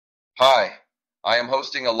Hi, I am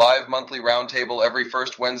hosting a live monthly roundtable every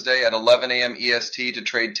first Wednesday at 11 a.m. EST to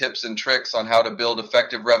trade tips and tricks on how to build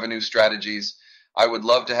effective revenue strategies. I would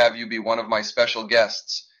love to have you be one of my special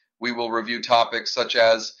guests. We will review topics such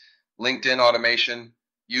as LinkedIn automation,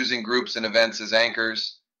 using groups and events as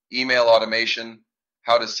anchors, email automation,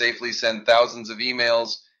 how to safely send thousands of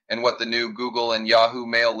emails, and what the new Google and Yahoo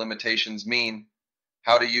Mail limitations mean,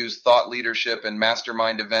 how to use thought leadership and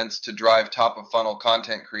mastermind events to drive top of funnel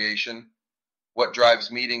content creation, what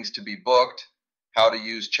drives meetings to be booked, how to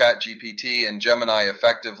use ChatGPT and Gemini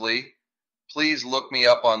effectively. Please look me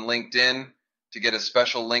up on LinkedIn to get a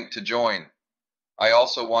special link to join. I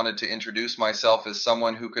also wanted to introduce myself as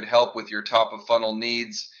someone who could help with your top of funnel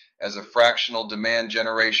needs as a fractional demand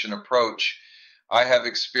generation approach. I have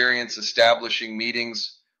experience establishing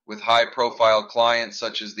meetings with high profile clients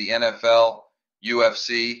such as the NFL,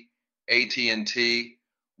 UFC, AT&T,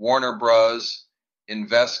 Warner Bros.,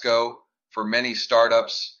 Invesco, for many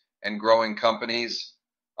startups and growing companies.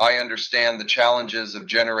 I understand the challenges of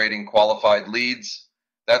generating qualified leads.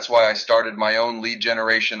 That's why I started my own lead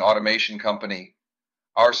generation automation company.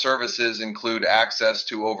 Our services include access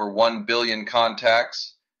to over 1 billion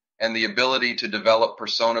contacts and the ability to develop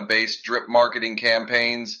persona-based drip marketing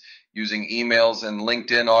campaigns using emails and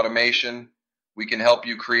LinkedIn automation. We can help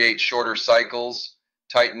you create shorter cycles,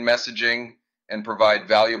 tighten messaging, and provide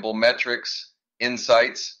valuable metrics,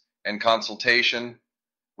 insights, and consultation.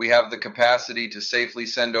 We have the capacity to safely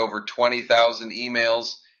send over 20,000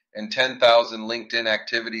 emails and 10,000 LinkedIn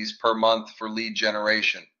activities per month for lead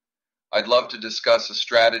generation. I'd love to discuss a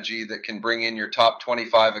strategy that can bring in your top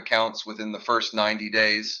 25 accounts within the first 90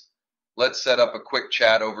 days. Let's set up a quick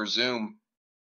chat over Zoom.